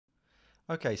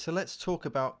Okay, so let's talk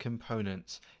about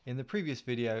components. In the previous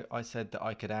video, I said that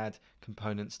I could add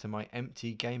components to my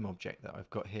empty game object that I've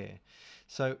got here.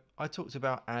 So I talked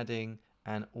about adding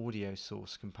an audio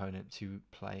source component to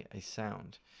play a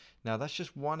sound. Now that's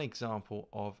just one example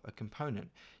of a component.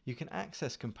 You can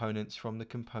access components from the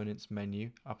components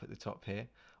menu up at the top here,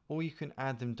 or you can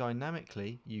add them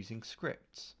dynamically using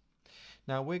scripts.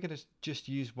 Now we're going to just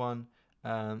use one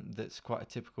that's quite a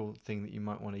typical thing that you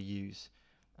might want to use.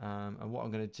 And what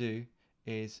I'm going to do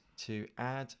is to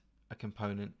add a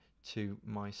component to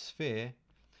my sphere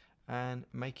and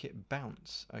make it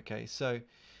bounce. Okay, so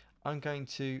I'm going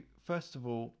to first of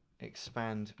all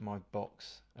expand my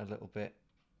box a little bit.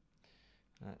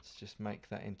 Let's just make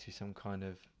that into some kind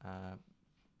of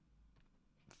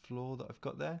floor that I've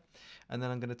got there, and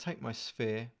then I'm going to take my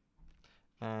sphere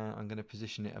and I'm going to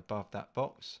position it above that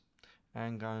box,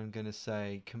 and I'm going to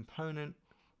say component,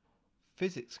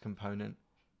 physics component,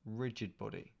 rigid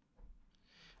body.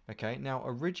 Okay, now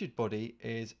a rigid body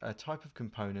is a type of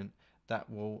component that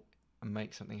will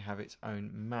make something have its own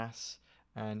mass,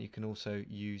 and you can also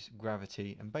use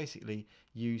gravity and basically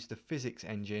use the physics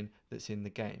engine that's in the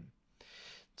game.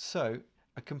 So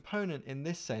a component in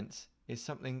this sense is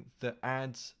something that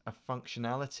adds a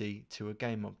functionality to a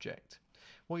game object.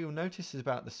 What you'll notice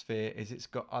about the sphere is it's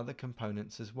got other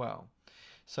components as well.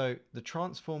 So the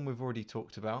transform we've already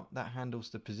talked about, that handles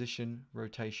the position,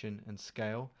 rotation and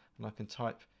scale, and I can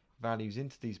type values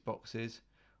into these boxes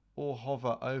or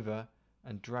hover over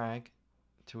and drag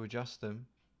to adjust them.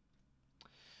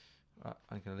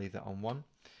 I'm going to leave that on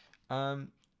 1.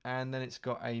 And then it's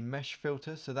got a mesh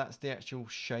filter, so that's the actual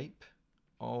shape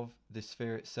of the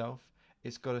sphere itself.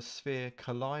 It's got a sphere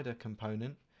collider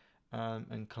component,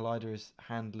 and collider is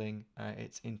handling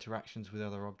its interactions with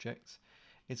other objects.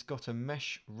 It's got a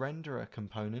mesh renderer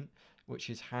component, which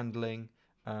is handling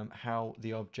how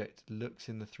the object looks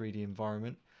in the 3D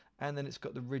environment. And then it's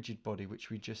got the rigid body, which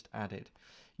we just added.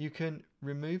 You can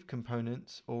remove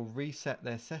components or reset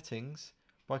their settings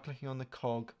by clicking on the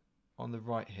cog on the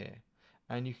right here.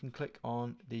 And you can click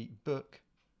on the book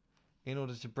in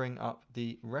order to bring up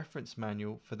the reference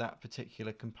manual for that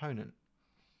particular component.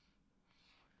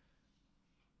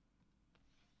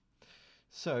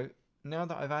 So now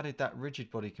that I've added that rigid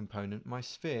body component, my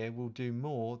sphere will do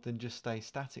more than just stay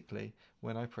statically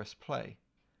when I press play.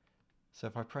 So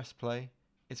if I press play,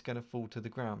 it's going to fall to the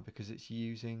ground because it's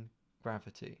using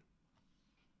gravity.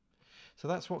 So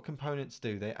that's what components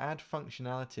do. They add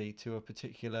functionality to a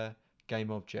particular game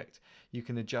object. You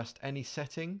can adjust any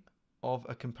setting of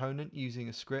a component using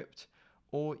a script,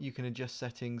 or you can adjust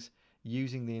settings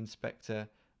using the inspector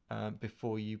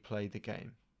before you play the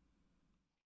game.